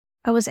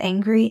I was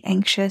angry,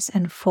 anxious,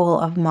 and full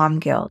of mom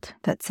guilt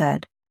that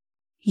said,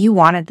 "You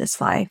wanted this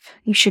life.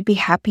 You should be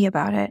happy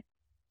about it.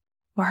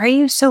 Why are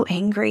you so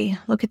angry?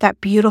 Look at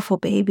that beautiful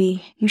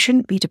baby. You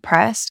shouldn't be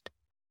depressed.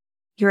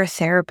 You're a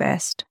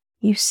therapist.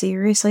 You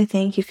seriously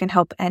think you can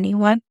help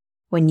anyone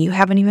when you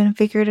haven't even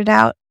figured it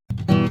out?"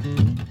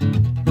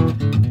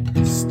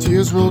 As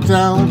tears roll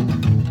down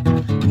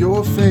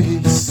your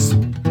face,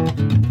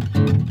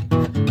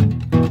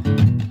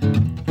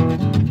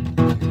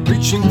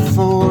 reaching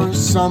for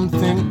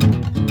something,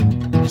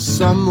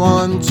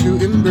 someone to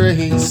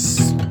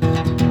embrace,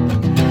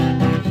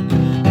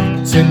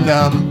 to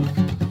numb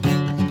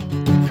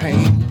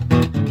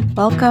pain.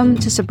 Welcome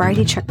to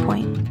Sobriety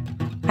Checkpoint.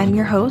 I'm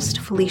your host,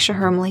 Felicia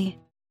Hermley.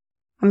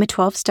 I'm a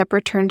 12-step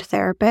returned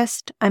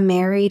therapist. I'm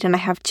married and I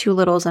have 2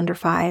 littles under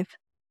 5.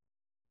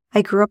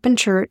 I grew up in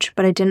church,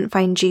 but I didn't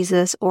find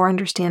Jesus or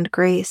understand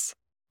grace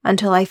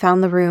until I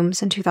found the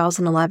rooms in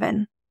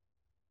 2011.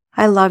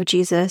 I love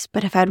Jesus,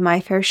 but have had my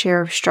fair share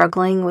of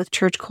struggling with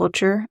church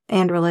culture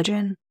and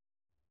religion.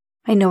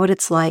 I know what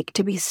it's like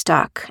to be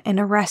stuck in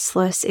a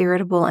restless,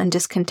 irritable, and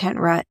discontent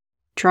rut,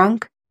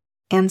 drunk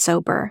and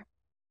sober.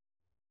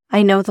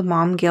 I know the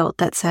mom guilt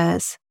that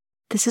says,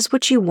 "This is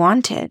what you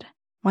wanted.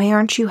 Why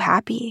aren't you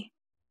happy?"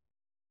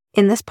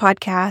 In this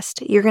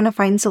podcast, you're going to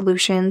find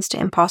solutions to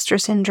imposter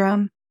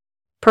syndrome,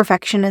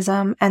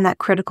 perfectionism, and that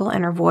critical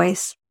inner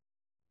voice,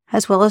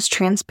 as well as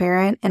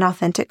transparent and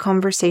authentic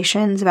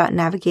conversations about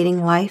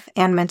navigating life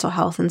and mental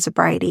health and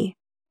sobriety.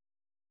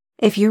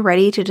 If you're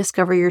ready to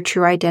discover your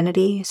true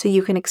identity so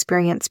you can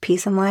experience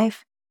peace in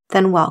life,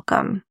 then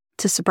welcome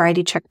to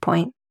Sobriety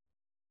Checkpoint.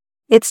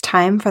 It's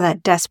time for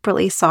that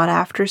desperately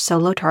sought-after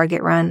solo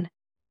Target run.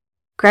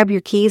 Grab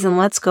your keys and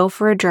let's go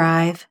for a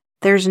drive.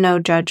 There's no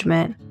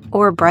judgment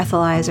or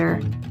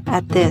breathalyzer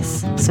at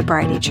this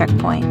Sobriety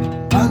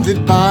Checkpoint.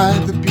 Blinded by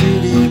the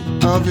beauty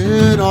of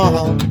it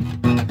all,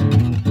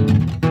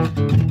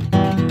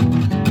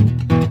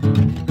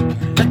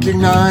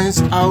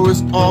 recognize I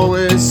was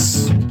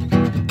always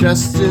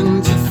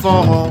destined to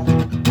fall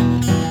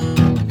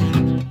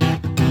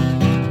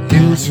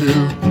into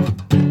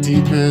the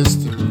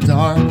deepest of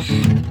dark.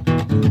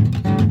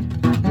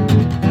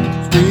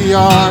 We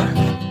are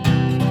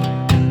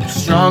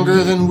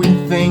stronger than we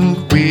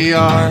think we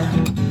are,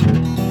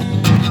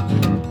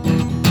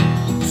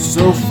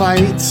 so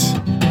fight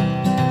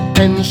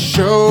and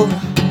show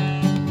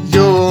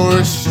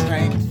your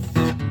strength.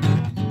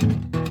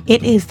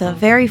 It is the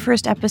very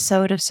first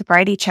episode of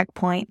Sobriety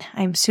Checkpoint.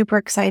 I'm super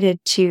excited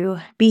to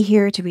be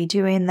here to be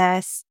doing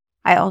this.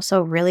 I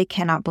also really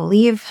cannot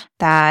believe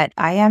that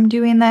I am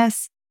doing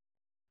this.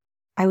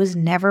 I was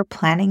never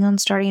planning on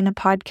starting a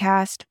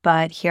podcast,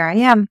 but here I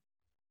am.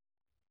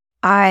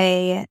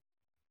 I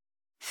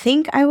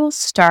think I will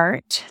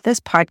start this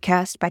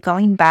podcast by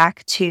going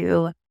back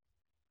to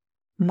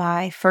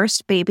my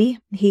first baby.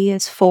 He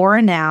is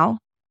 4 now.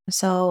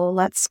 So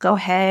let's go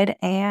ahead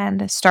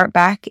and start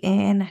back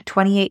in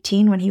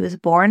 2018 when he was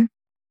born.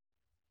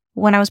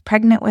 When I was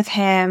pregnant with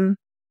him,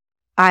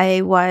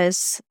 I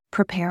was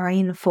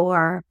preparing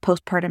for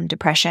postpartum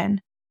depression.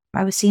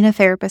 I was seeing a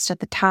therapist at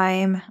the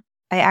time.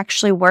 I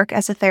actually work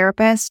as a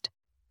therapist.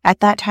 At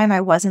that time,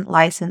 I wasn't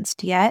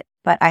licensed yet,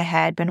 but I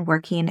had been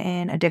working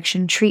in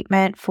addiction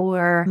treatment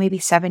for maybe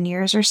 7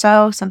 years or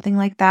so, something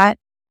like that.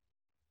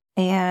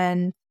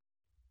 And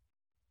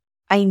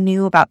I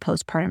knew about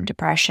postpartum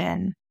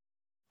depression.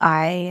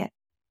 I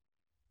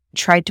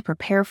tried to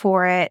prepare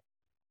for it.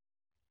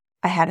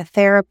 I had a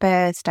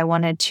therapist. I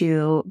wanted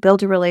to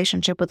build a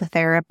relationship with a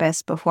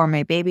therapist before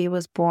my baby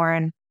was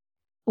born.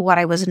 What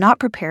I was not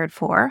prepared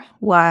for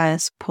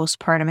was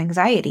postpartum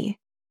anxiety.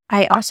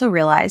 I also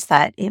realized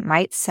that it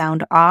might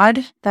sound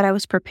odd that I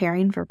was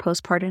preparing for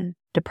postpartum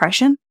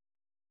depression.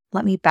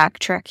 Let me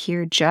backtrack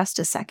here just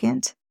a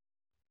second.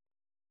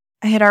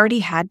 I had already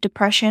had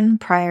depression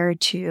prior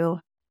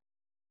to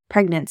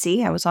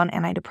pregnancy. I was on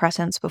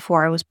antidepressants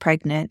before I was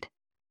pregnant.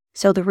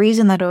 So the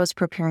reason that I was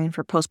preparing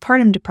for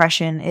postpartum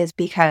depression is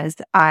because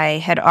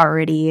I had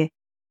already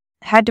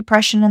had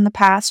depression in the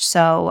past.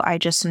 So I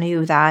just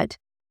knew that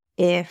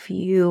if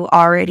you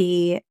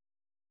already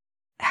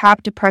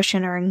have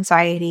depression or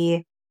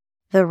anxiety,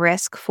 the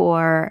risk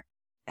for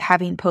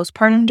having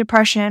postpartum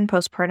depression,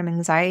 postpartum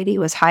anxiety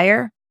was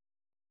higher.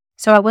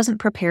 So I wasn't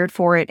prepared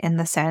for it in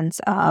the sense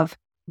of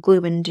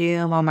gloom and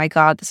doom. Oh my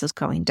God, this is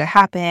going to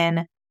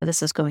happen.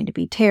 This is going to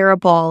be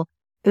terrible.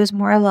 It was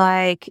more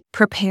like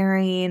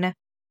preparing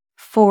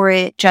for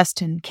it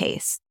just in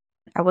case.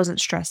 I wasn't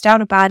stressed out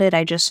about it.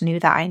 I just knew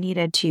that I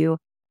needed to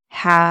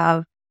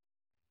have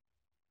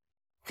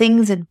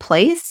things in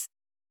place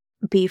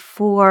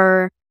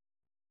before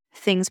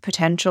things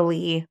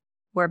potentially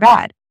were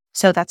bad.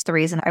 So that's the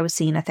reason I was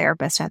seeing a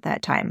therapist at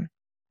that time.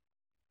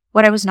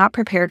 What I was not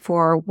prepared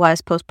for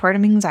was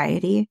postpartum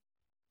anxiety.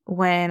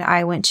 When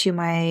I went to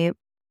my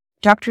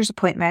doctor's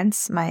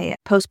appointments, my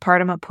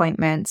postpartum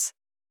appointments,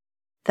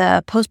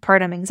 the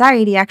postpartum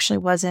anxiety actually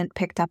wasn't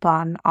picked up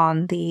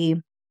on the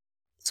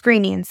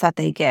screenings that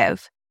they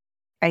give.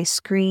 I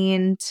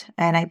screened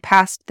and I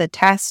passed the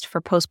test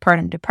for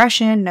postpartum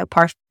depression, no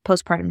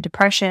postpartum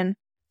depression.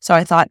 So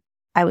I thought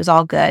I was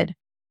all good.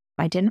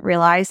 I didn't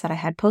realize that I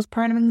had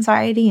postpartum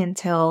anxiety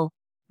until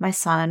my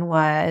son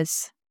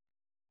was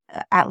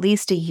at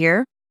least a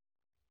year.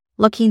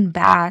 Looking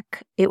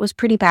back, it was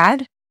pretty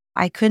bad.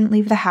 I couldn't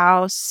leave the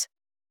house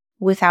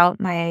without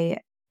my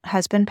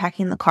husband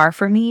packing the car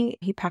for me.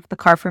 He packed the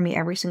car for me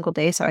every single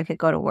day so I could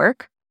go to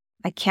work.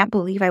 I can't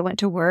believe I went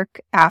to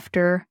work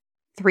after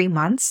 3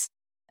 months.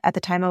 At the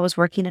time, I was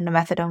working in a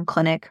methadone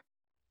clinic.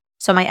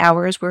 So my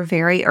hours were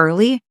very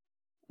early,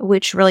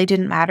 which really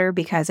didn't matter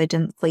because I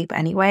didn't sleep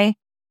anyway.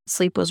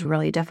 Sleep was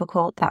really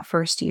difficult that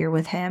first year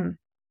with him.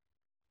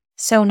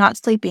 So not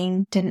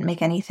sleeping didn't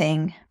make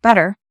anything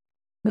better.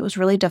 It was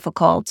really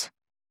difficult.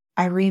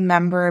 I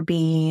remember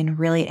being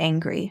really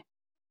angry.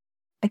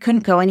 I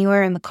couldn't go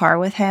anywhere in the car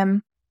with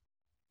him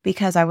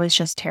because I was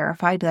just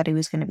terrified that he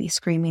was going to be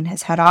screaming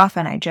his head off,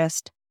 and I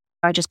just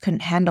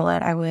couldn't handle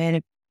it. I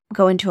would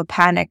go into a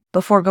panic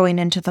before going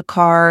into the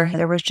car.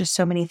 There was just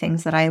so many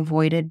things that I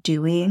avoided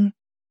doing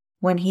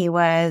when he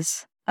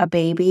was a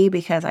baby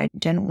because I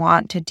didn't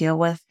want to deal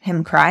with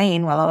him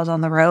crying while I was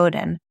on the road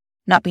and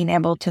not being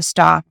able to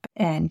stop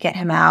and get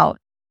him out.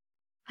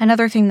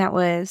 Another thing that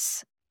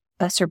was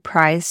a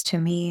surprise to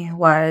me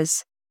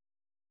was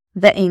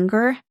the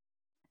anger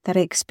that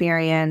I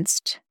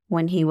experienced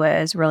when he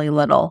was really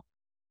little.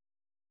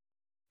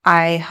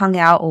 I hung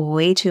out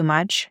way too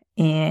much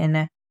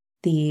in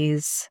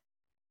these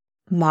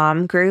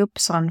mom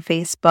groups on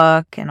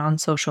Facebook and on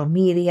social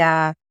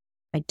media.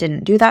 I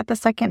didn't do that the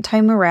second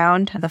time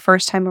around. The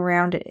first time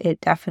around, it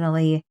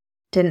definitely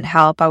didn't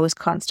help. I was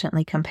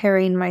constantly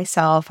comparing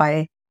myself.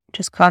 I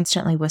just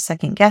constantly was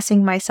second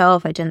guessing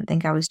myself. I didn't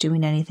think I was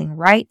doing anything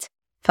right.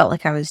 Felt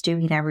like I was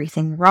doing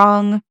everything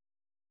wrong.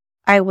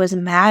 I was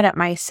mad at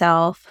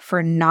myself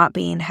for not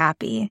being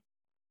happy.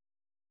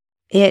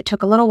 It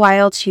took a little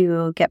while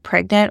to get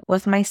pregnant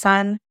with my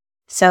son,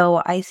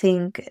 so I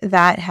think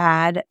that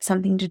had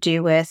something to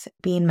do with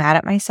being mad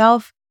at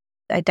myself.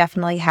 I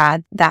definitely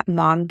had that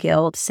mom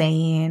guilt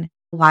saying,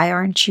 "Why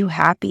aren't you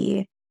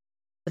happy?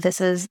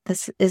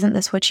 Isn't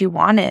this what you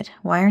wanted?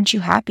 Why aren't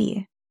you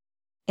happy?"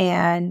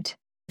 And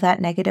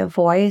that negative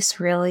voice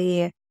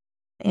really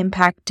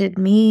impacted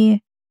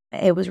me.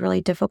 It was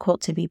really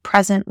difficult to be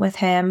present with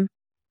him.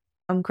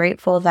 I'm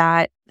grateful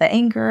that the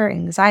anger,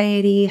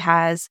 anxiety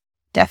has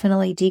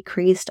definitely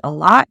decreased a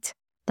lot.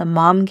 The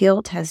mom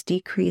guilt has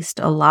decreased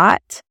a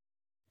lot.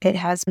 It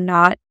has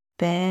not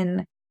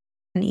been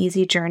an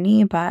easy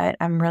journey, but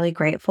I'm really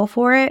grateful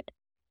for it.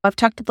 I've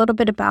talked a little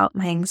bit about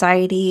my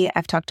anxiety.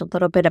 I've talked a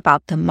little bit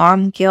about the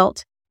mom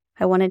guilt.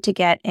 I wanted to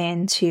get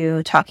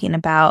into talking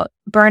about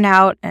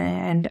burnout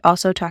and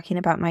also talking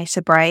about my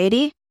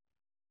sobriety.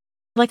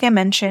 Like I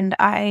mentioned,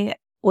 I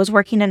was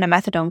working in a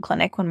methadone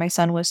clinic when my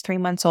son was 3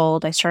 months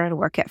old. I started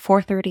work at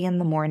 4:30 in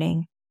the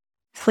morning.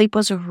 Sleep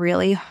was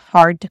really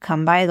hard to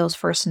come by those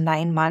first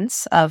 9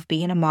 months of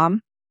being a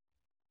mom.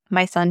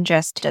 My son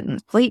just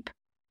didn't sleep,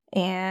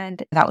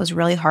 and that was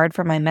really hard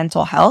for my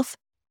mental health.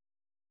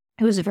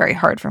 It was very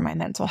hard for my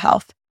mental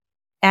health.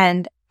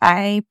 And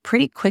I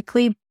pretty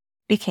quickly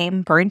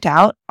became burnt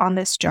out on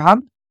this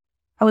job.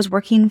 I was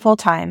working full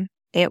time.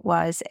 It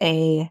was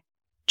a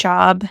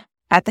job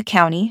at the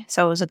county,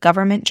 so it was a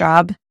government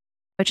job.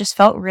 I just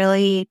felt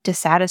really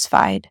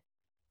dissatisfied.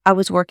 I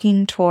was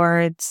working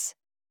towards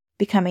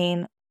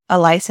becoming a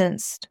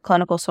licensed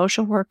clinical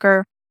social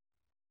worker.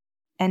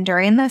 And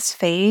during this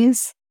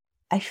phase,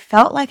 I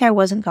felt like I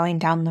wasn't going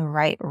down the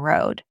right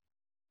road.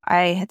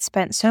 I had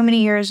spent so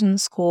many years in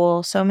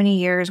school, so many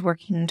years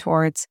working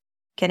towards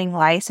getting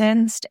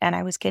licensed, and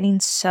I was getting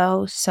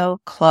so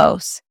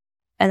close.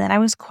 And then I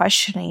was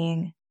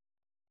questioning,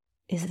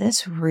 is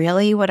this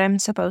really what I'm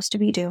supposed to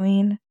be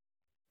doing?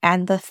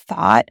 And the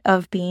thought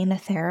of being a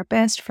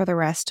therapist for the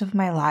rest of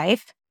my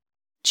life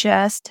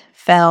just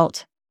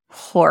felt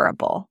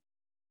horrible.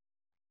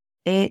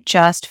 It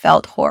just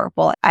felt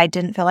horrible. I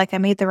didn't feel like I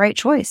made the right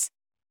choice.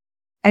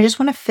 I just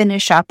want to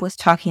finish up with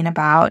talking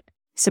about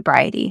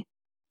sobriety.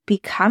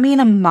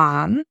 Becoming a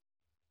mom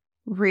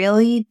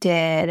really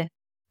did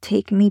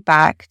take me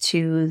back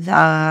to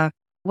the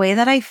way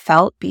that I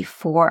felt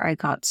before I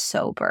got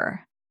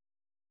sober.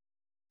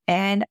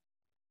 And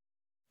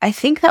I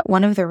think that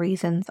one of the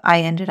reasons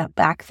I ended up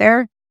back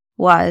there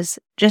was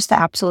just the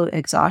absolute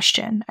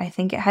exhaustion. I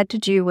think it had to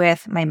do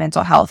with my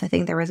mental health. I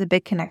think there was a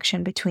big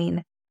connection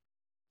between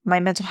my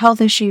mental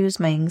health issues,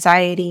 my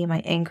anxiety,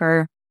 my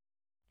anger,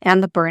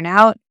 and the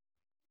burnout.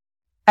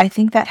 I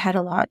think that had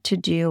a lot to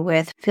do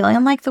with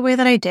feeling like the way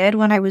that I did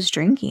when I was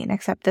drinking,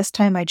 except this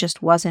time I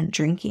just wasn't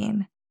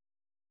drinking.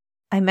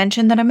 I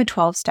mentioned that I'm a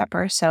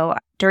 12-stepper, so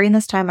during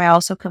this time I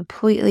also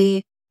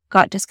completely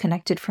got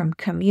disconnected from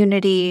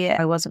community.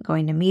 I wasn't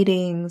going to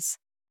meetings.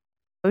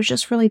 I was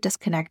just really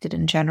disconnected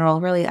in general,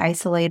 really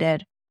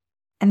isolated.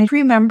 And I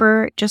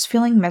remember just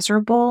feeling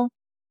miserable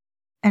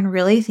and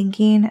really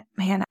thinking,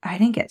 man, I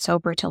didn't get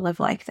sober to live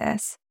like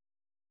this.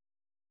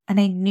 And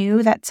I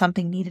knew that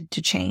something needed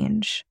to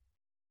change.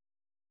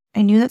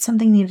 I knew that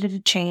something needed to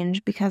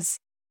change because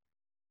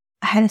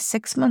I had a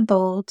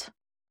 6-month-old,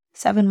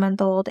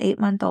 7-month-old,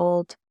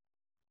 8-month-old.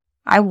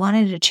 I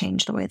wanted to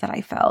change the way that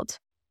I felt.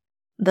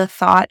 The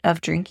thought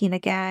of drinking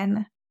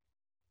again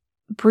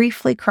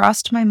briefly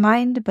crossed my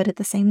mind, but at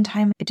the same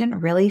time, it didn't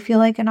really feel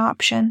like an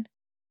option.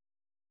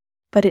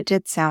 But it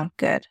did sound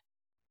good.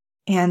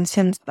 And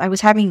since I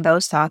was having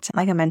those thoughts,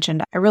 like I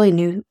mentioned, I really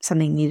knew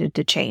something needed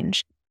to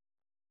change.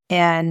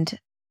 And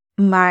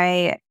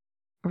my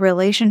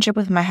relationship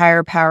with my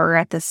higher power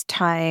at this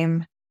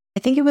time, I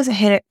think it was a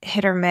hit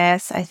or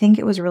miss. I think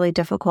it was really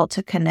difficult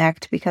to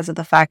connect because of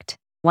the fact,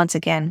 once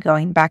again,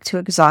 going back to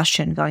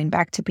exhaustion, going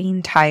back to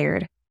being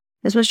tired.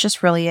 This was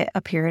just really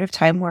a period of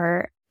time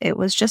where it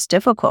was just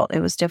difficult.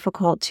 It was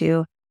difficult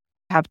to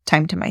have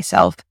time to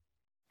myself.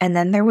 And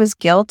then there was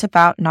guilt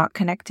about not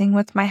connecting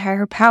with my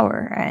higher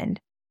power. And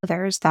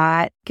there's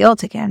that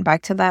guilt again,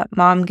 back to that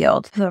mom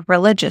guilt, the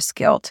religious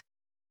guilt.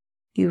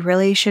 You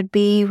really should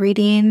be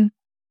reading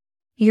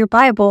your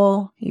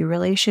Bible. You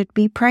really should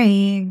be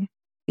praying.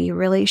 You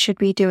really should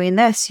be doing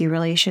this. You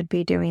really should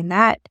be doing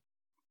that.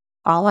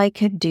 All I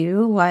could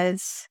do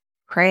was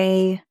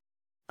pray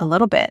a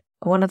little bit.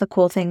 One of the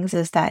cool things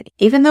is that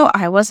even though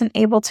I wasn't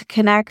able to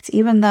connect,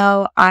 even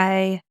though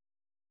I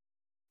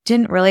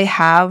didn't really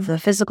have the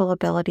physical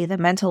ability, the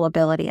mental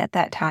ability at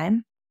that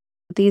time,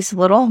 these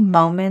little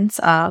moments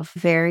of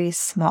very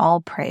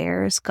small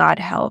prayers, God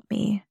help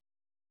me,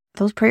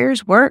 those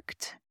prayers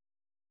worked.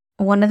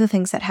 One of the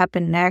things that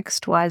happened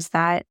next was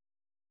that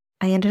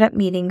I ended up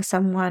meeting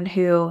someone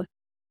who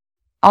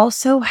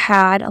also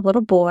had a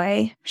little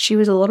boy. She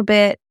was a little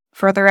bit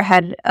further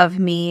ahead of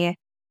me.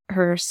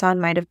 Her son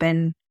might have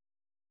been,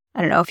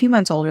 I don't know, a few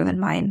months older than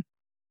mine.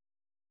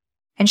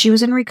 And she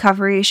was in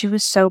recovery. She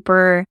was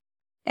sober.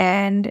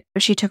 And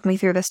she took me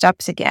through the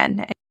steps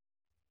again.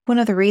 One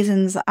of the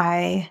reasons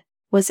I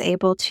was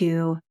able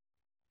to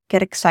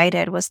get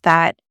excited was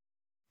that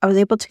I was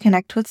able to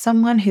connect with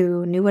someone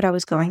who knew what I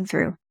was going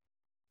through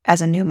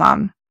as a new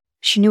mom.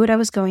 She knew what I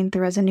was going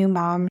through as a new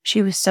mom.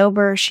 She was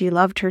sober. She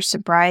loved her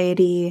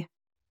sobriety.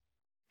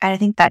 And I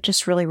think that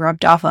just really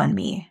rubbed off on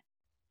me.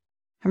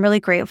 I'm really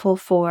grateful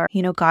for,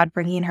 God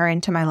bringing her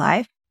into my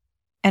life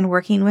and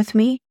working with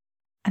me.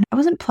 And I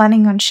wasn't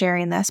planning on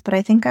sharing this, but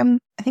I think I'm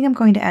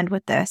going to end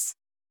with this.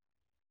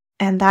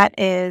 And that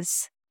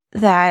is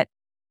that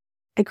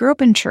I grew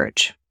up in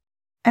church.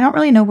 I don't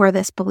really know where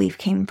this belief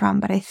came from,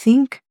 but I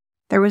think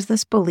there was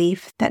this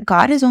belief that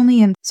God is only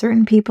in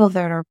certain people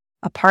that are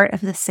a part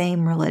of the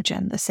same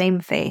religion, the same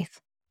faith.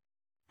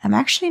 I'm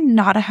actually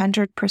not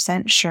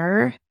 100%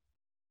 sure,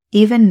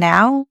 even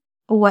now,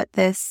 what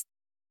this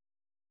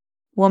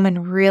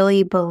woman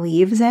really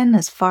believes in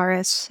as far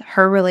as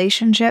her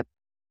relationship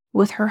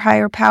with her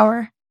higher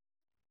power.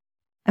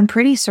 I'm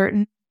pretty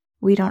certain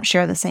we don't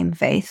share the same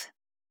faith,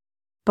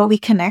 but we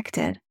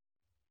connected,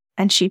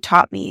 and she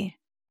taught me,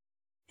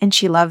 and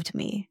she loved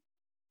me,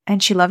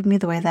 and she loved me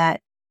the way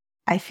that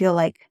I feel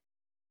like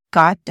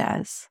God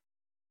does.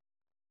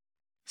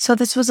 So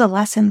this was a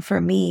lesson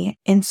for me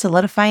in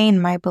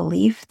solidifying my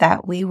belief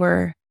that we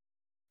were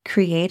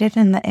created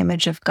in the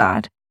image of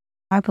God.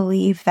 I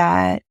believe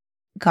that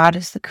God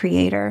is the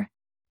creator.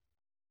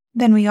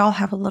 Then we all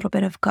have a little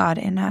bit of God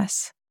in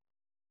us.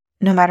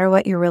 No matter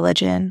what your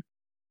religion,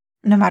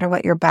 no matter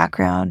what your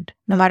background,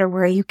 no matter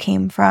where you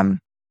came from,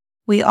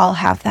 we all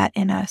have that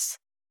in us.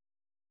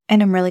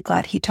 And I'm really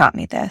glad he taught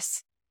me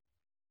this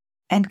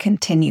and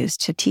continues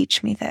to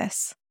teach me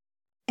this.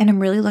 And I'm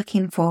really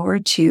looking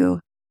forward to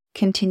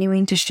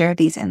continuing to share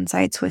these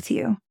insights with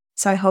you.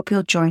 So I hope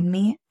you'll join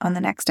me on the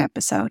next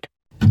episode.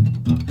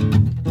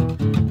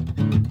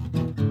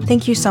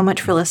 Thank you so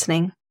much for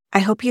listening. I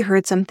hope you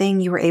heard something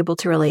you were able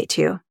to relate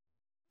to.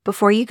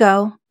 Before you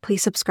go,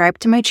 please subscribe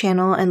to my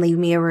channel and leave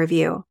me a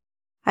review.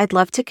 I'd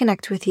love to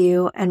connect with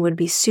you and would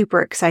be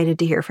super excited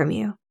to hear from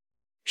you.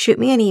 Shoot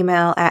me an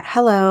email at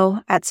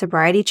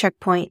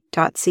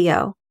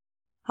hello@sobrietycheckpoint.co.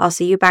 I'll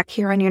see you back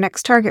here on your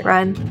next Target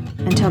run.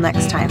 Until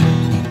next time.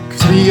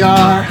 'Cause we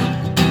are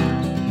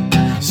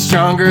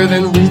stronger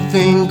than we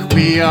think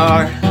we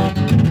are.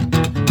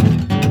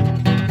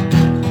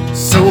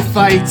 So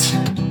fight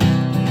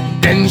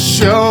and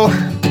show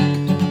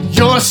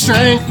your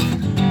strength.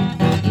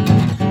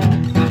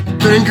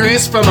 Learning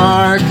grace from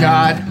our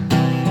God.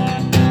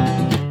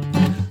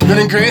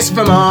 Learning grace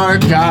from our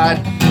God.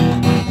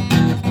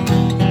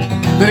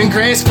 Learning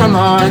grace from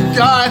our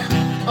God.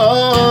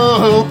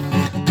 Oh,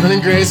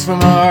 learning grace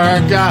from our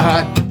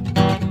God.